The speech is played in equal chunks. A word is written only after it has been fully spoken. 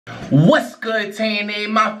What's good, TNA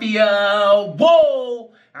Mafia?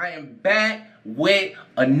 Whoa! I am back with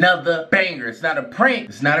another banger. It's not a prank.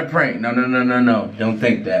 It's not a prank. No. Don't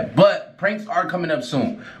think that. But pranks are coming up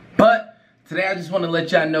soon. But today I just want to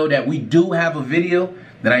let y'all know that we do have a video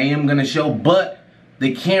that I am going to show, but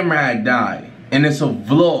the camera had died. And it's a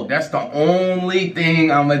vlog. That's the only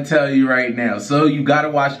thing I'm going to tell you right now. So you got to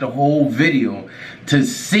watch the whole video to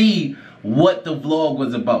see what the vlog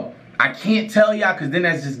was about. I can't tell y'all because then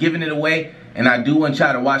that's just giving it away. And I do want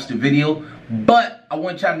y'all to watch the video. But I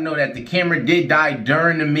want y'all to know that the camera did die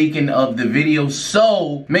during the making of the video.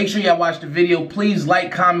 So make sure y'all watch the video. Please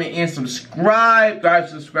like, comment, and subscribe.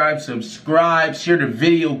 Subscribe. Share the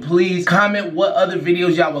video, please. Comment what other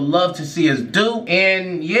videos y'all would love to see us do.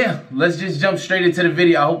 And yeah, let's just jump straight into the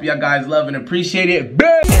video. I hope y'all guys love and appreciate it.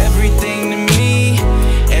 Bang! Everything to me,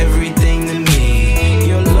 everything to me.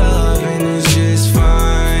 Your loving is just fine.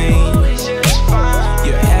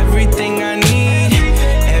 You're everything I need,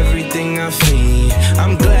 everything I feel.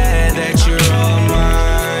 I'm glad that you're all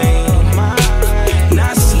mine.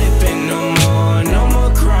 Not slipping no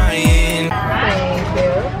more crying. Thank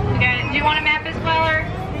you. Okay, do you want a map as well, or?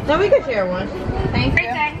 No, we can share one. Thank you.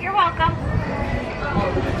 You're welcome.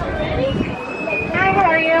 Hi, how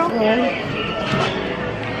are you?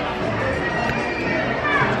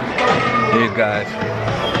 Hey guys,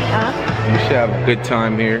 you should have a good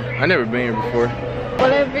time here. I never been here before.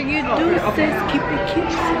 Whatever you do, sis, keep it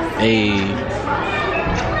cute. Hey,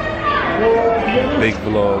 big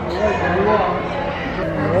vlogs.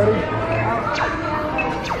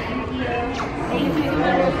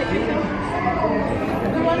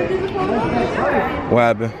 What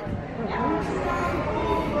happened?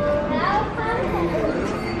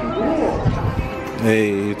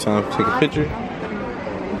 Hey, time to take a picture.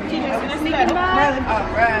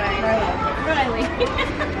 Riley.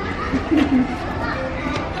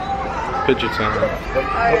 Picture time.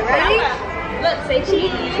 Alright, ready? Look, say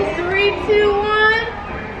cheese. 3, 2, 1.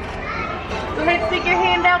 Go ahead, stick your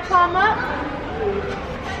hand out, palm up.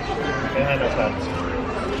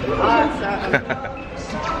 Awesome.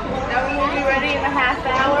 Now we will be ready in a half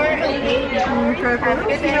hour. Have a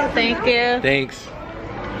good day. Thank you. Thanks.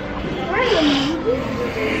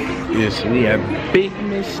 Yes, we have big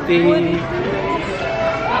mistake.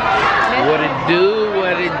 What it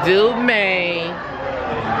do, man?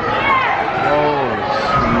 Oh,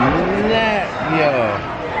 snap, yo.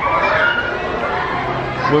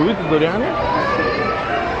 Wait, we can go down there?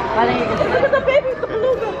 Look at the baby, the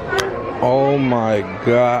beluga. Oh my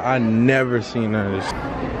God, I never seen none of this.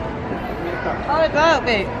 Oh, it's up,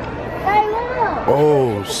 babe.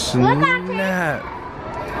 Oh, snap.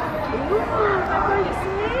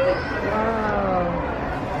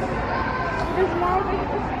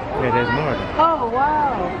 Yeah, there's more. Oh,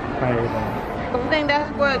 wow. I think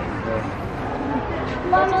that's what.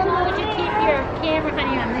 No, would you keep your camera,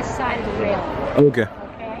 honey, on this side of the rail? Okay.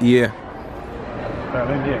 Yeah.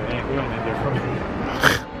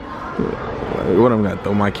 What, I'm gonna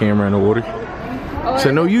throw my camera in the water?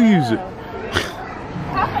 So no, you use it.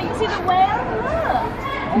 Papa, you see the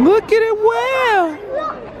whale? Look at it, wow.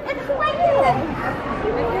 Look, it's right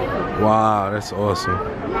here. Wow, that's awesome.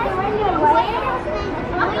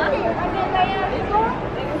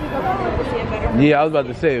 Yeah, I was about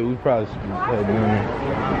to say we probably should be heading in there.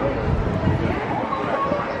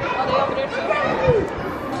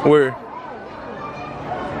 Where?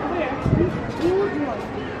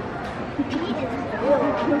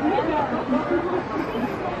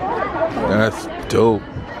 That's dope.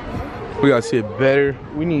 We gotta see it better.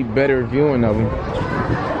 We need better viewing of them.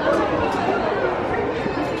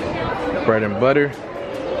 Bread and butter.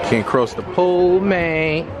 Can't cross the pole,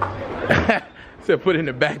 man. So put it in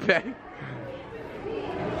the backpack.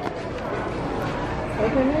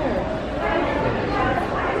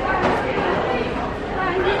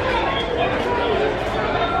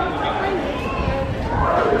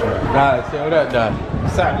 Guys, say what up, Dad.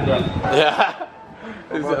 What's up, bro? Yeah.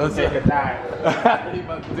 I'm about to take a dive. He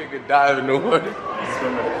about to take a dive in the water.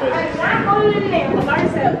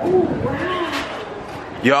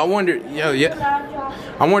 Yo, I wonder,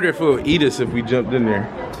 I wonder if it will eat us if we jumped in there.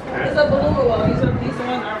 It's a beluga whale. These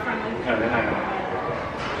ones are friendly. No, they're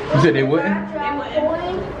not. You said they wouldn't?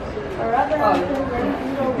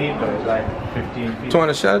 Deep though, it's like 15 feet.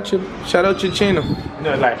 Twana, shout out your channel.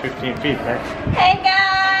 No, it's like 15 feet, right? Hey,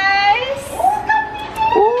 guys.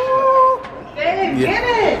 Ooh. Babe, get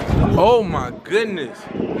it. Oh my goodness.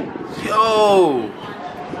 Yo.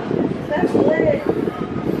 That's lit.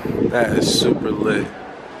 That is super lit.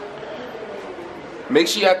 Make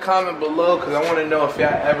sure y'all comment below because I want to know if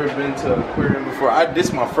y'all ever been to an aquarium before. This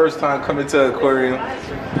is my first time coming to an aquarium.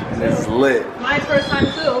 And lit. My first time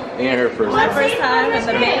too. And her first My time. first time with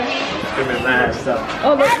the baby. Give me mad stuff.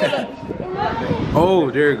 Oh, look at it. Oh,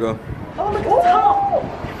 there you go. Oh, look at the top.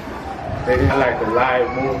 They did like the live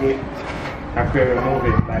movie. My favorite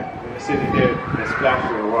movie. Like when the city did, they splash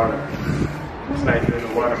with the water. It's like in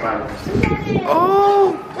the water bottle.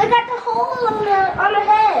 Oh. Look at the hole on the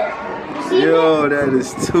head. You see Yo, that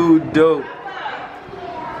is too dope.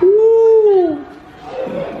 Woo.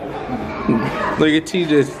 Look at T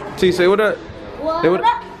just. T, say what up. What Hey, what-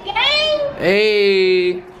 up, gang?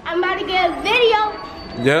 Hey. I'm about to get a video.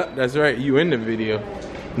 Yeah, that's right. You in the video.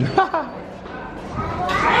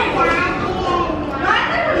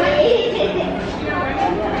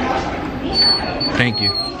 Thank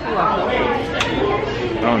you. I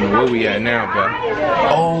don't know where we at now, but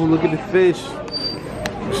oh, look at the fish.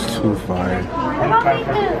 It's too fire.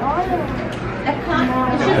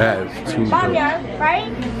 That is too Mommy, dope.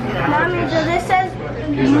 right? Mommy, so this says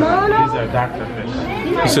These mono. are doctor fish.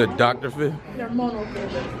 You said Dr. Fish?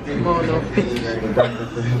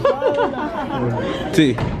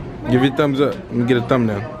 T, give your thumbs up. Let me get a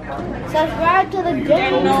thumbnail. Subscribe to the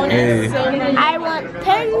channel. Hey. I want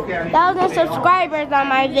 10,000 subscribers on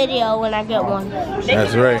my video when I get one.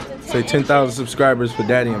 That's right. Say 10,000 subscribers for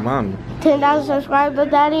Daddy and Mommy. 10,000 subscribers for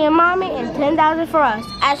Daddy and Mommy, and 10,000 for us.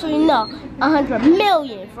 Actually, no, 100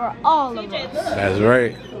 million for all of us. That's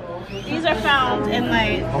right. These are found in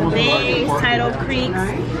like the bays, tidal creeks,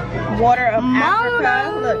 water of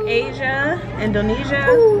Africa. Look, Asia, Indonesia.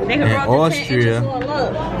 They can And grow up to 10 Austria. inches long.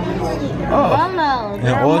 Look. Mono. In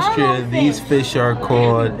Austria, these fish are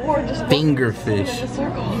called finger fish.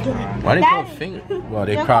 Why they call it finger? Well,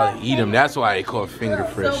 they probably eat them. That's why they call it finger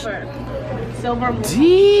fish. Silver.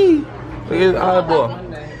 Gee, look at his eyeball.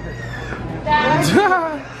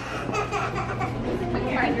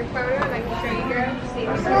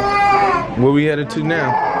 Where we headed to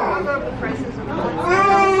now?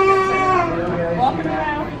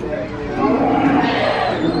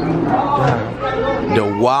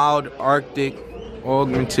 The Wild Arctic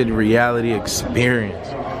Augmented Reality Experience.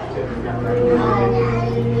 But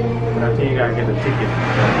I think you gotta get the ticket.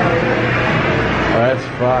 Oh, that's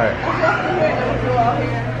fire.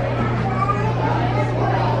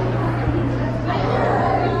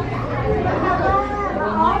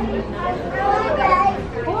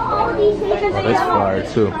 Oh, that's fire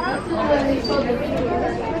too.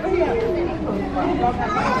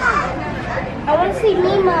 I want to see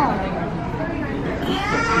Nemo.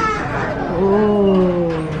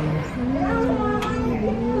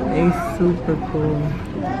 It's super cool.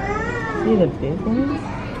 See the big ones?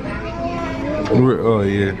 Oh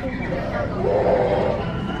yeah.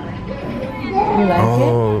 You like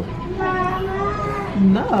Oh, it?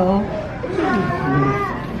 No.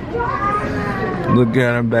 look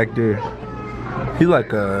at him back there. He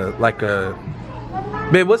like a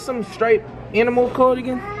babe. What's some striped animal called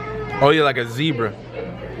again? Oh yeah, like a zebra.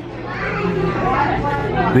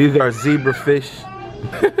 These are zebra fish.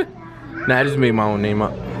 Nah, I just made my own name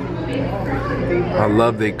up. I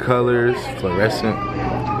love their colors, fluorescent.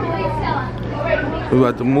 We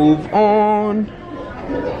about to move on.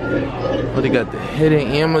 Oh, they got the hidden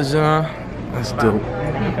Amazon. That's dope.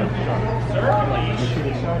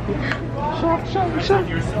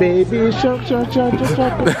 Baby shark, shark, shark,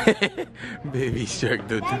 shark. Baby shark,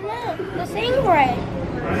 dude. The stingray.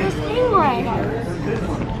 The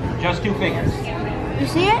stingray. Just 2 fingers. You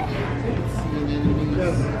see it?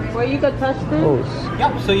 Where you could touch them?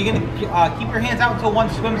 Yep, so you're gonna keep your hands out until one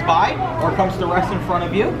swims by or comes to rest in front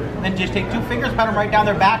of you. And then just take 2 fingers, pat them right down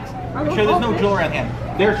their backs. Make sure there's no jewelry on hand.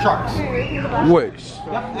 They're sharks. Which?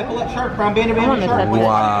 Yep, epaulet shark, brown banded banded shark.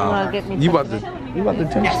 Wow. You about to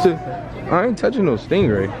touch the? I ain't touching no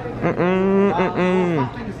stingray.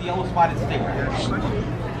 It's the yellow spotted stingray.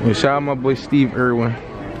 Yeah, shout out my boy Steve Irwin. You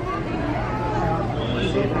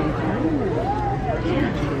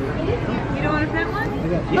don't want to pet one?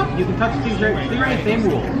 Yep, you can touch stingray. Stingray, same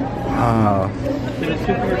rule. Wow. So there's 2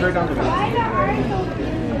 fingers right down the back.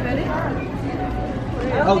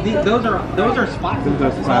 Oh, those are spots. Those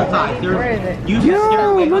are spots. Where is it?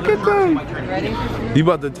 Yo, look at them. You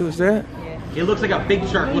about to touch that? It looks like a big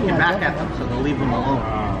shark looking back at them, so they'll leave them alone.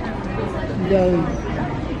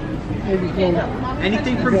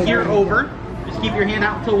 Anything from here over, just keep your hand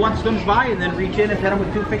out until one swims by, and then reach in and pet them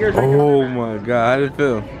with 2 fingers. Right Oh my God, how did it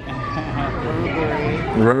feel?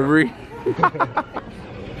 Rubbery?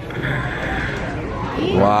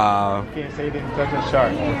 Wow. Can't say you didn't touch a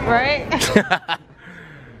shark. Right?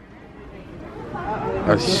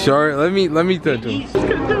 A shark? Let me touch him.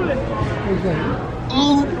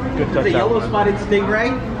 The yellow spotted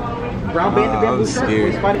stingray. Brown banded bamboo shark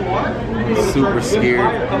is fighting water. Super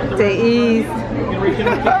scared. Say ease. You can reach in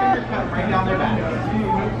and keep your cut right down their back.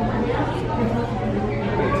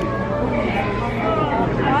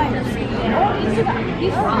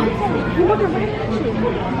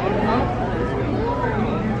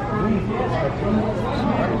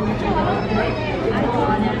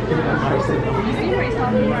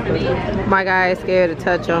 My guy is scared to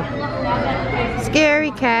touch him.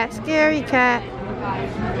 Scary cat, scary cat.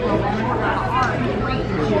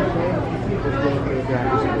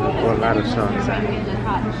 A lot of sharks.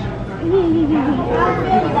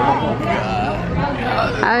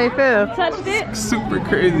 How do you feel? Touched it? Super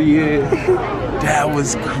crazy, yeah. That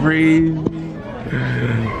was crazy.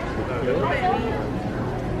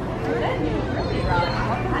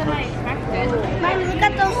 Mommy, look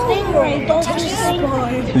at those stingrays. Those are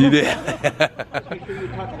stingrays. You did?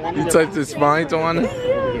 You touched his spine, Tawana?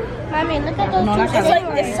 Mommy, look at those two It's like,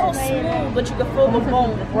 stingrays. it's so smooth, but you can feel the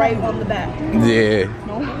bone right on the back. Yeah.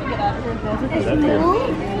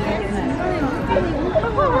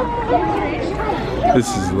 This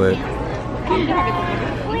is lit.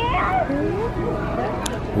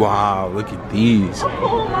 Wow, look at these.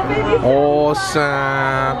 Awesome.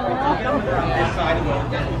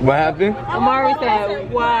 What happened? Amari said,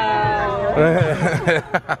 wow.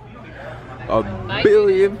 A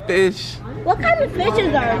billion fish. What kind of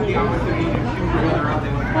fishes are these?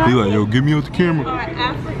 Be like, yo, get me out the camera.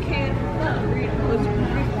 African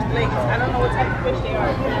lakes. I don't know what type of fish they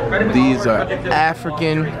are. These are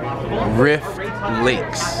African rift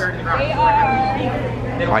lakes,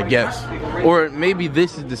 I guess. Or maybe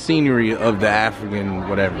this is the scenery of the African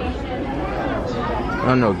whatever. I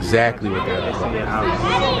don't know exactly what that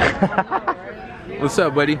is. What's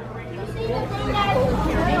up, buddy?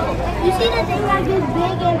 You see the thing that gets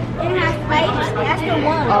big and has spikes? That's the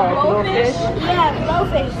one. Blowfish? Yeah,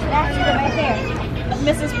 blowfish. That's it right there.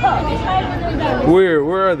 Mrs. Puff. Where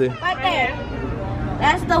are they? Right there.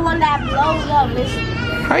 That's the one that blows up.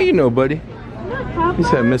 How you know, buddy? He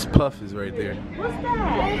said Miss Puff is right there. What's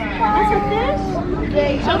that? That's a fish?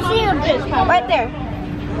 Yeah, I'm seeing a fish right there.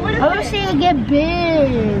 I'm seeing it get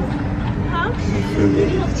big.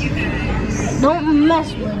 Don't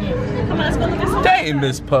mess with it. Come on, let's go look at some. That ain't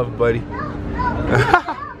Miss Puff, buddy.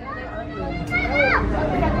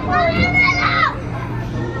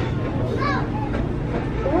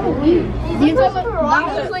 These are the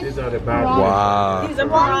These are the bad ones. Wow. These are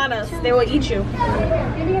piranhas. They will eat you.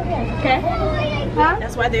 Okay? Huh?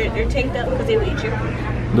 That's why they're tanked up, because they will eat you.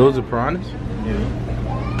 Those are piranhas?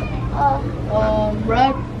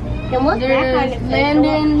 Red. And what's that kind of fish?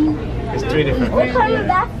 Landon. It's 3 different What fish. kind of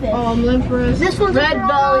that fish? Limperus, This one's red a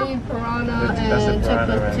belly, piranha, That's a and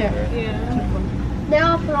piranha right tip. there. They're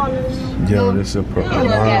all piranhas. Yo, this is a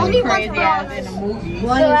piranha. Only one's piranhas.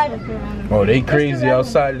 One is a piranha. Oh, they crazy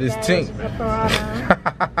outside of this tank.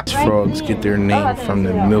 These frogs get their name from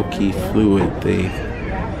the milky fluid they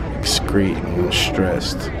excrete when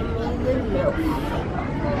stressed.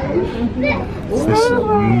 This is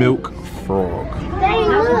a milk frog. Dang,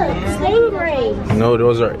 look, stingrays. No,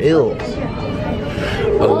 those are eels.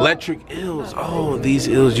 Electric eels. Oh, these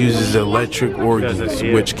eels uses electric organs,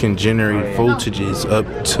 which can generate voltages up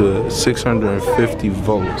to 650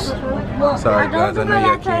 volts. Sorry guys, I know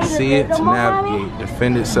y'all can't see it. To navigate,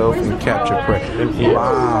 defend itself, and capture prey.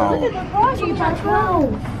 Wow.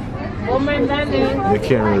 You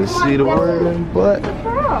can't really see the word, but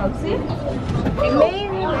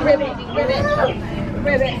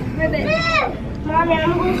Mommy,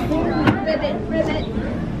 I'm going to ribbit.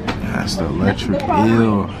 that's the electric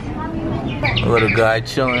eel. Little guy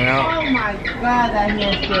chilling out. Oh my god, that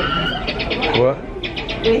hand's good. What?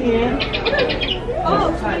 They here?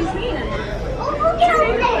 Oh, sorry.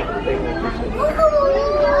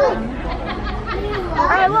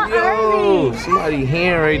 Yo, somebody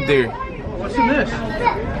hand right there. What's in this?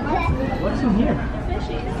 What's in here?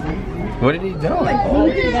 What did he do?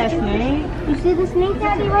 That snake? You see the snake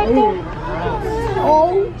daddy right there?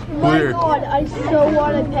 Oh my Where? god, I so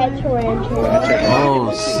want a pet tarantula.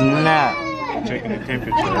 Oh snap! Checking the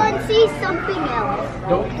temperature. Let's go and see something else.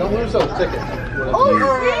 Don't lose those tickets. Oh,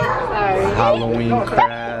 snake! Halloween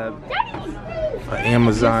crab, an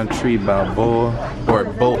Amazon tree balboa, or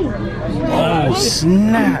boat. Oh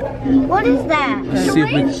snap! What is that? Let's see if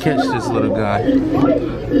we can catch this little guy. What is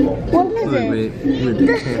Look, it? wait,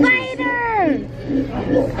 The spider!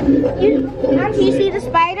 You see the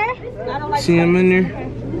spider? see him in there?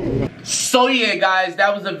 So yeah, guys,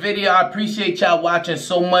 that was a video. I appreciate y'all watching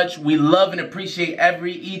so much. We love and appreciate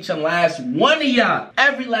each and last one of y'all.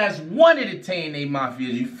 Every last one of the TNA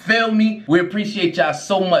Mafias. You feel me? We appreciate y'all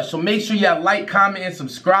so much. So make sure y'all like, comment, and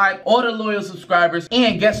subscribe. All the loyal subscribers.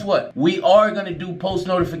 And guess what? We are going to do post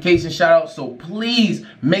notification shout outs. So please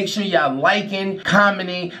make sure y'all liking,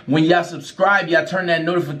 commenting. When y'all subscribe, y'all turn that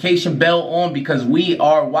notification bell on because we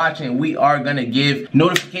are watching. We are going to give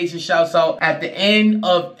notification shouts out at the end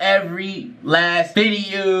of every last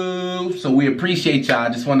video. So we appreciate y'all. I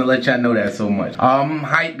just want to let y'all know that so much. I'm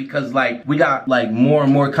hyped because like we got like more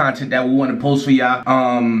and more content that we want to post for y'all.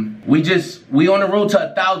 We on the road to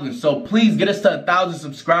 1,000. So please get us to 1,000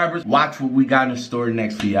 subscribers. Watch what we got in store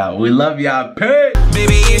next for y'all. We love y'all. Peace.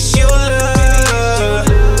 Baby, it's your love.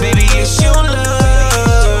 Baby, it's your love.